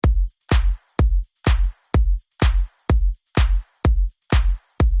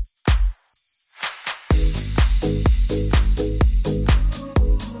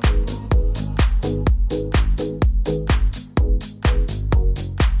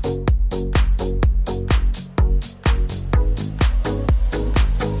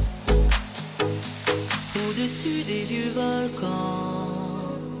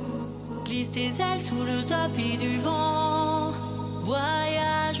sous le tapis du vent.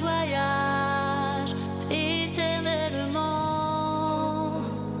 Voyage, voyage, éternellement.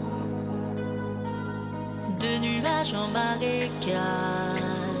 De nuages en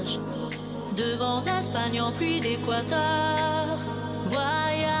marécage, de vent d'Espagne en pluie d'Équateur.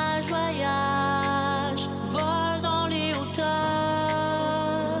 Voyage, voyage, vol dans les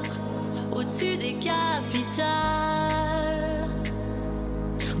hauteurs, au-dessus des capitales,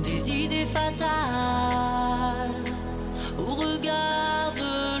 des idées fatales, au regard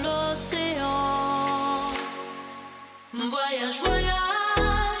de l'océan. Voyage, voyage.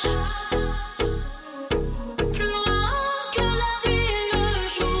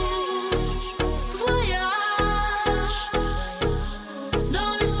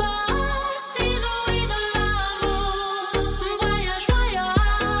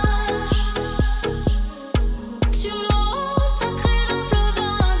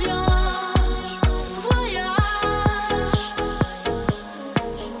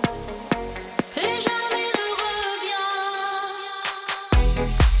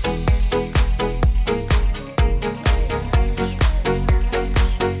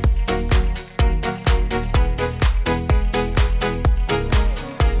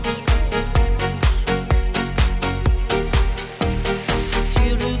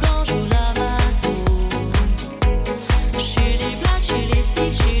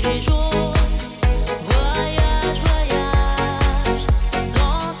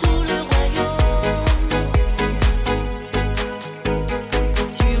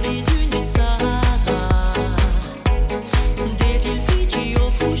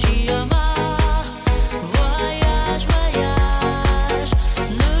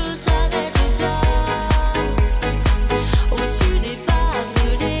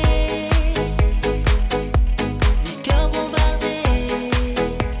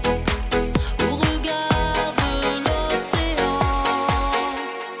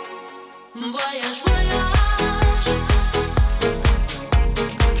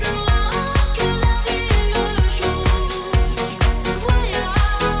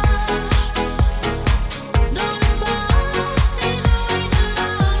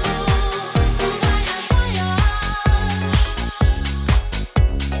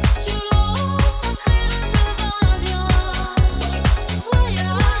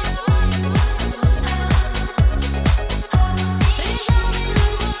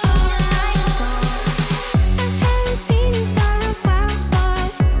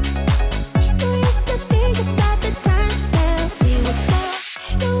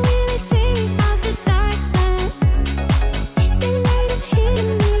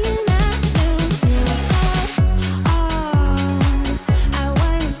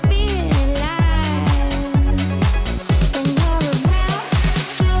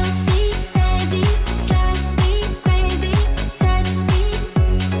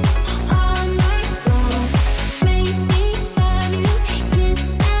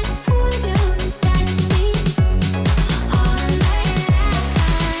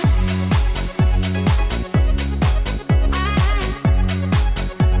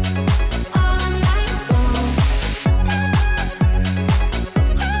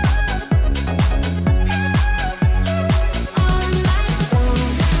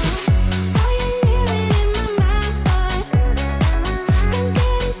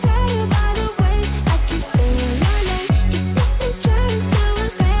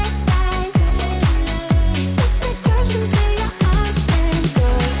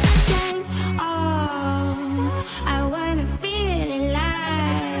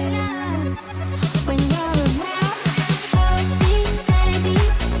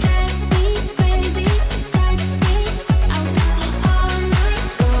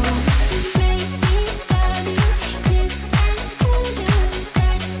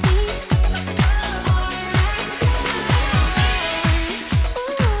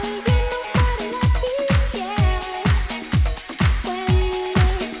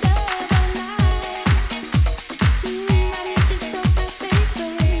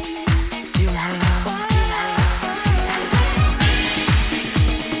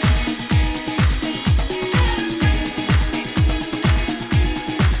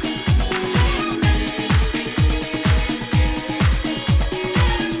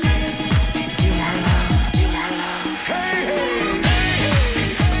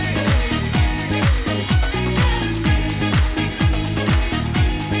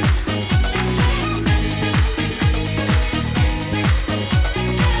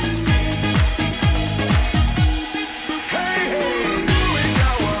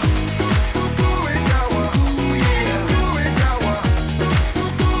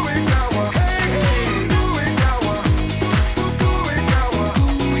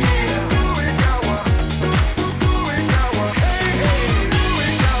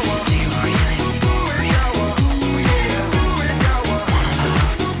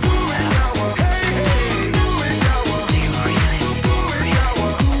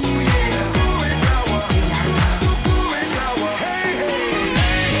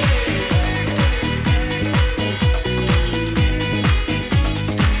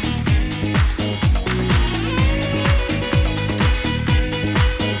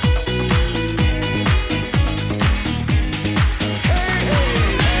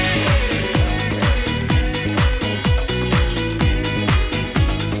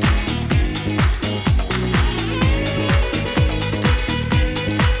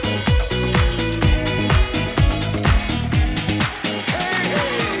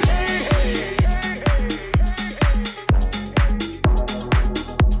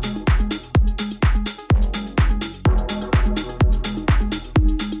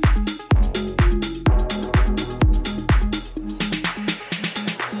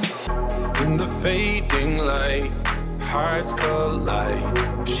 fading light, hearts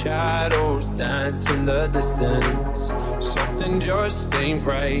collide, shadows dance in the distance. Something just ain't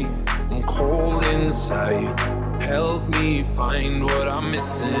right, I'm cold inside. Help me find what I'm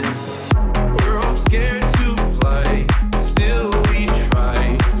missing. We're all scared to fly, still we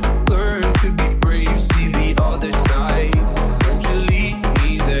try. Learn to be brave, see the other side. Won't you lead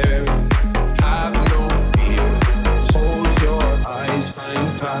me there? Have no fear. Close your eyes, find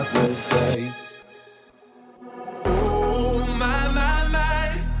paradise. Oh my, my, my.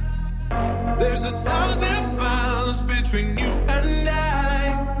 There's 1,000 miles between you and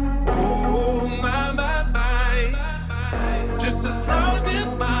I. Oh my, my, my. Just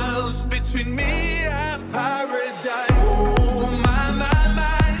 1,000 miles between me and paradise. Oh my, my,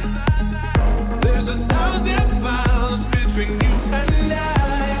 my. There's 1,000 miles between you and I.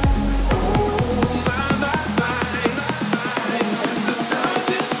 Oh my, my, my. There's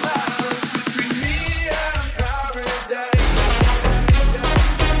 1,000 miles between me and paradise.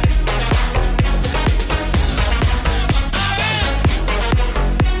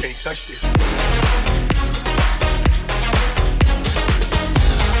 Can't touch this.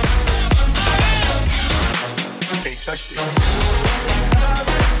 Can't touch this.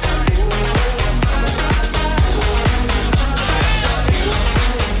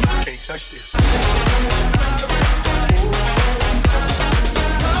 Can't touch this.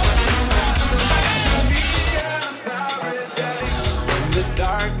 When the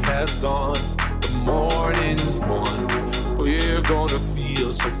dark has gone, the morning's won. We're gonna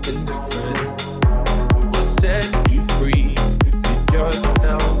feel something different. We'll set you free if you just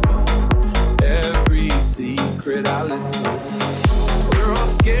tell me every secret I listen. We're all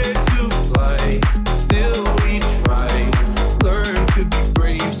scared to fly, still we try. Learn to be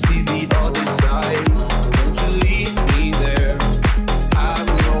brave, see the other side. Won't you lead me there? Have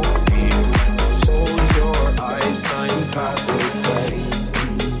no fear. Close your eyes, find paradise,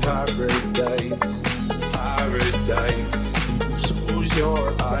 paradise, paradise. Close your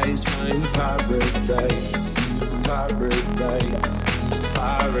eyes, find paradise, paradise,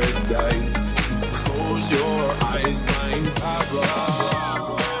 paradise. Close your eyes, find paradise.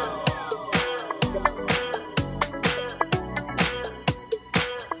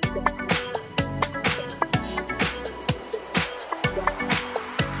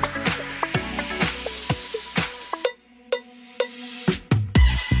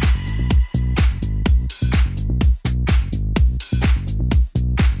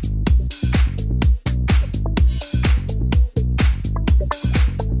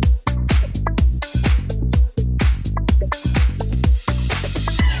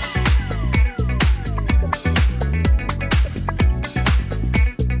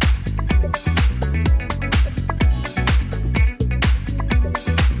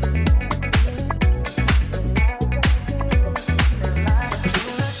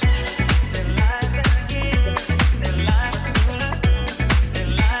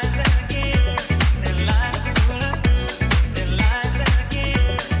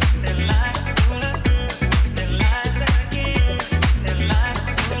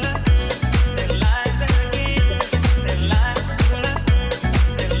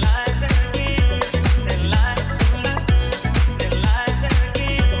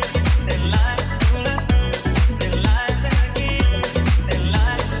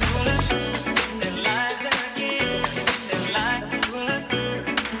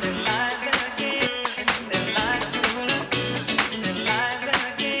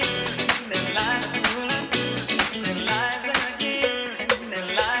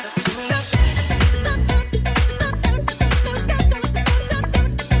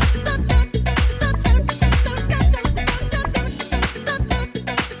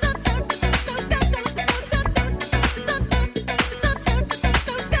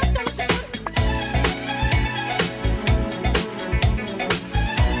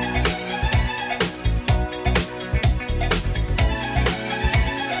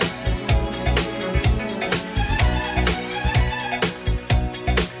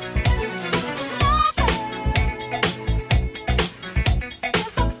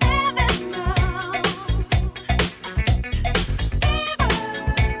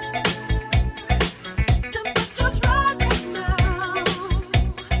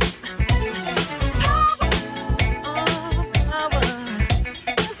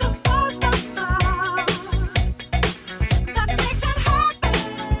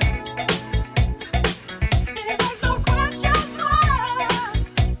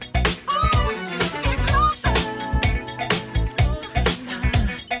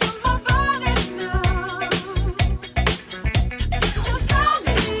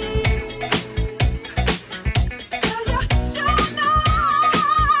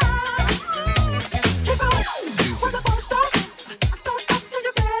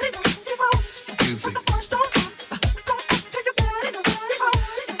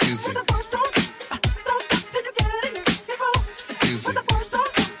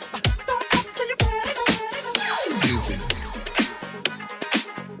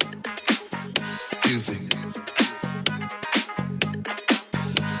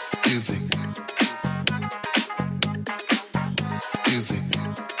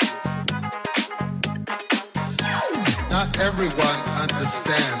 Not everyone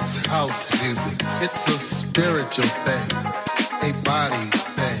understands house music. It's a spiritual thing, a body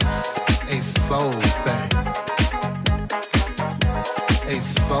thing, a soul thing, a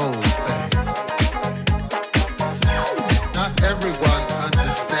soul thing. Not everyone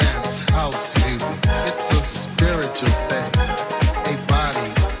understands house music. It's a spiritual thing, a body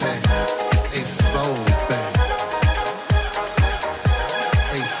thing, a soul thing,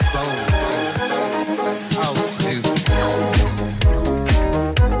 a soul thing. House music.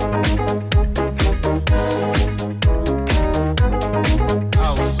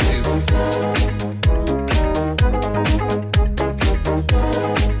 House music.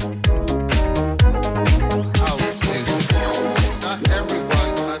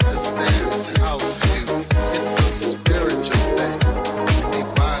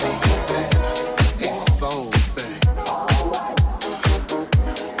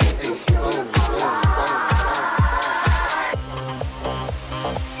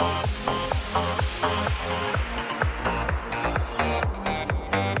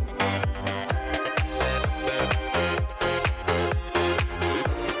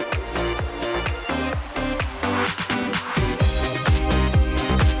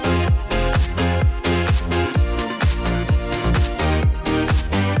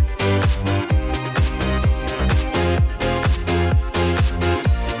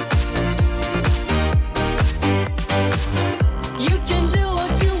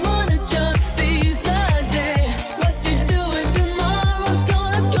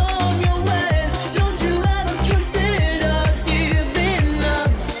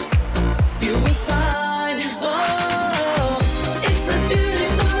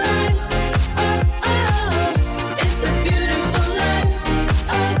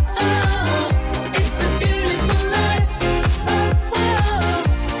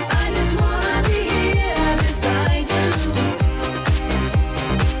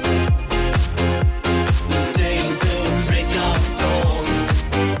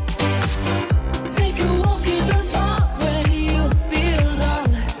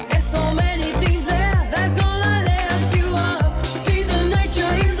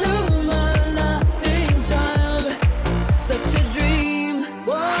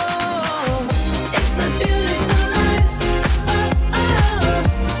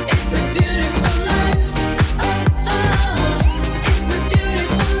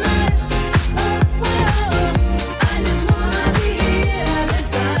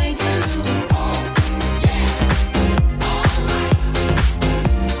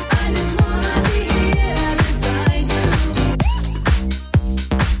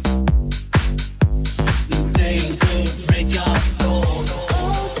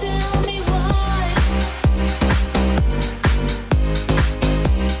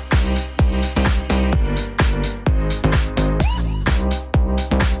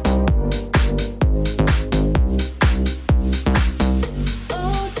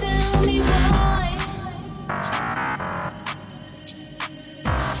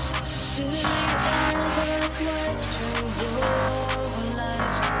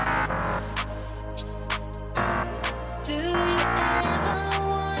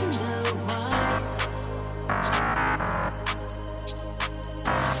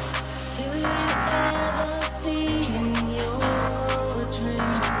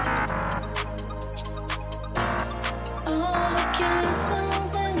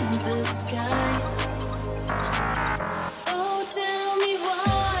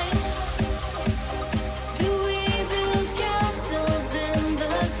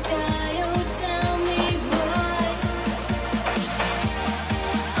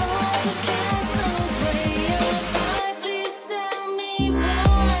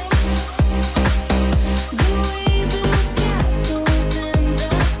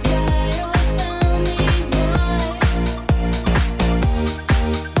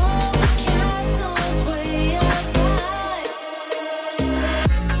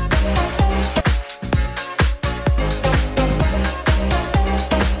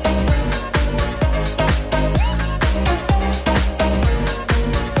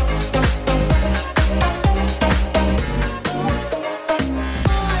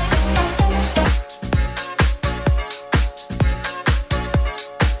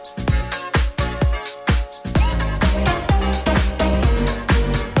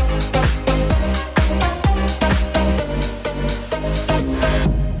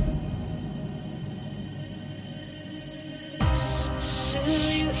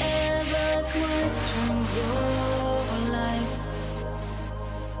 question your life.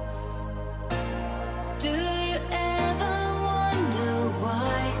 Do you ever wonder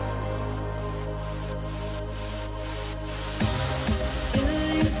why? Do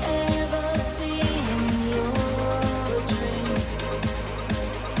you ever see in your dreams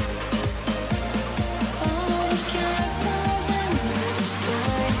all the castles in the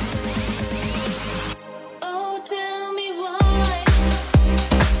sky? Oh, tell me why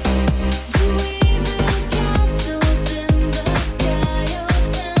do we build castles in the sky? Oh,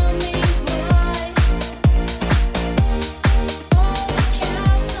 tell me why all the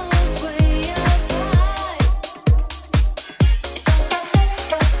castles way up high.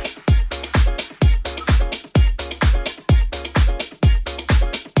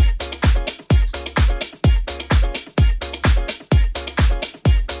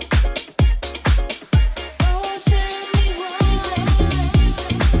 Oh, tell me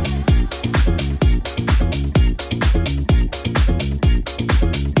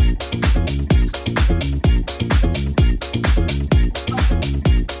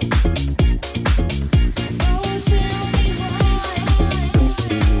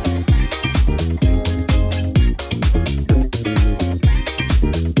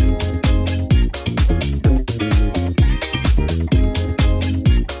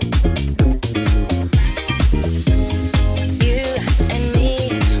you and me,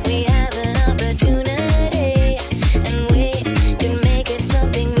 we have an opportunity, and we can make it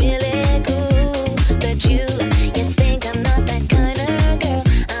something really cool. But you think I'm not that kind of girl.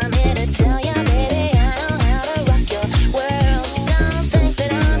 I'm here to tell ya, baby, I know how to rock your world. Don't think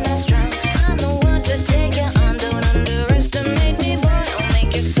that I'm not strong. I'm the one to take you on. Don't underestimate me, boy. I'll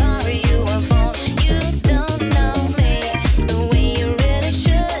make you sorry you were born. You don't know me the way you really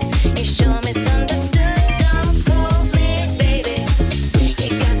should. You sure misunderstood. Don't call me baby. You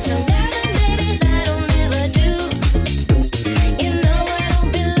got some nerve, baby, that'll never do. You know I don't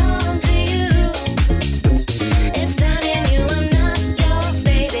belong to you. It's telling you I'm not your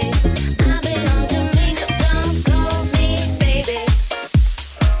baby. I belong to me, so don't call me baby.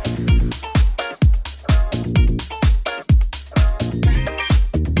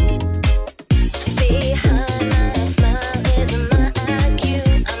 Behind my smile is my IQ.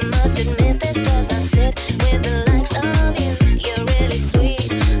 I must admit this does not sit with the likes of you. You're really sweet,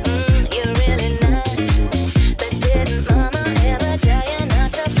 you're really nice. But didn't mama ever tell you not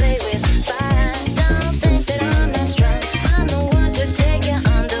to play with fire? Don't think that I'm not strong. I'm the one to take you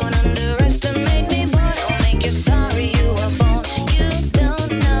on. Don't underestimate me, boy. I'll make you sorry you were born. You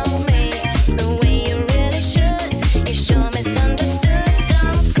don't know me the way you really should. You sure misunderstood.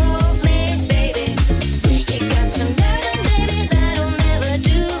 Don't call me baby. You got some nerve, baby, that'll never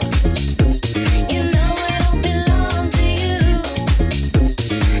do. You know I don't belong to you.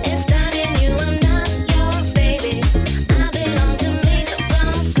 It's telling you I'm not your baby. I belong to me, so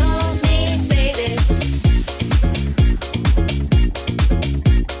don't call me baby.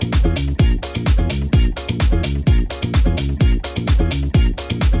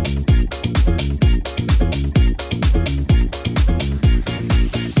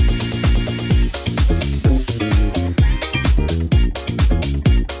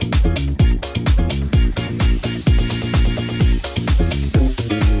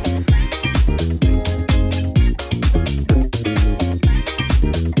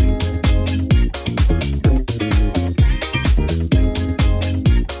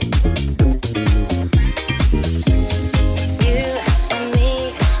 You and me,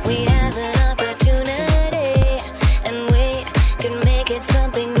 we have an opportunity, and we can make it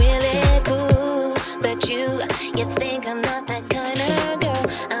something really cool. But you think I'm not that kind of girl.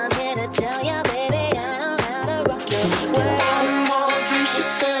 I'm here to tell ya, baby, I know how to rock your world. One more drink, she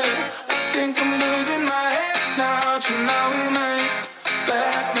said. I think I'm losing my head now. Tonight we make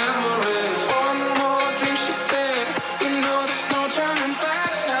bad memories. One more drink, she said. You know there's no turning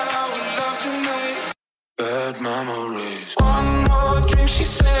back now. We love to make bad memories. One more drink, she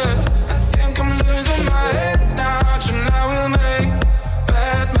said. I think I'm losing my head now. Tonight we'll make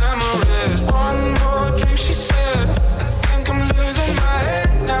bad memories. One more drink, she said. I think I'm losing my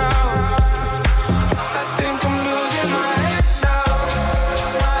head now. I think I'm losing my head now.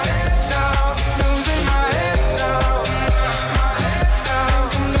 My head now. Losing my head now. My head now. I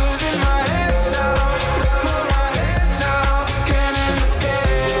think I'm losing my head now. My head now. Again and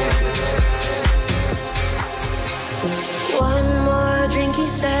again. One more drink, he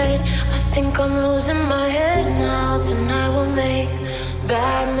said. I think I'm losing my head now. Tonight we'll make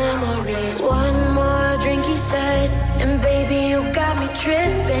bad memories. One more drink, he said. And baby, you got me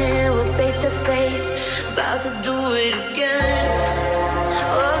tripping. We're face to face, about to do it again.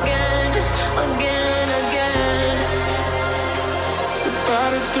 Again.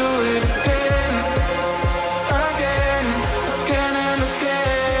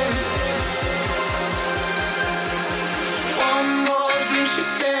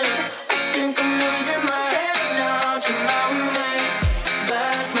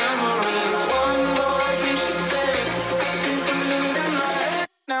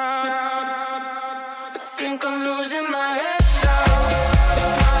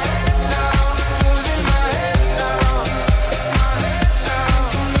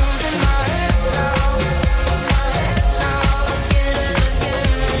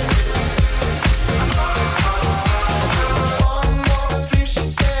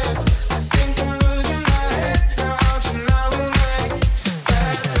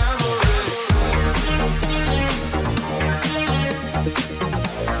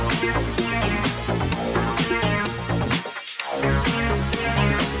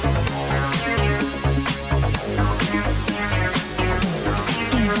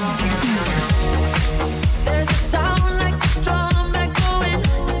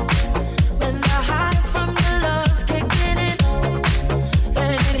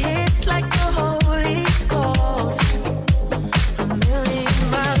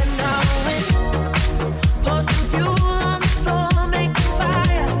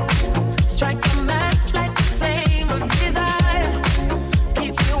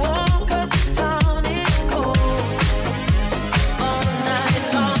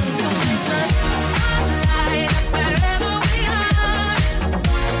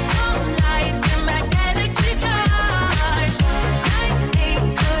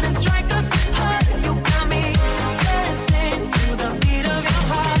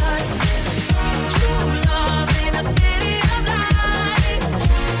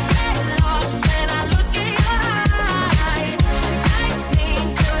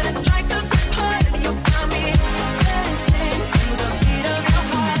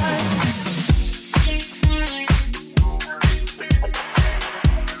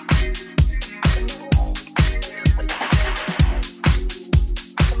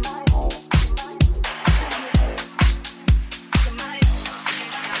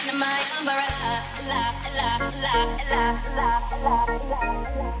 Under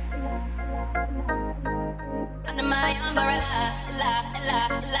my umbrella,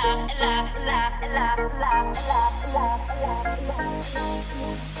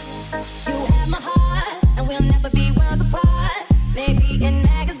 you have my heart, and we'll never be worlds apart. Maybe in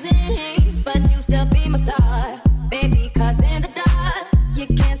magazines, but you still be my star.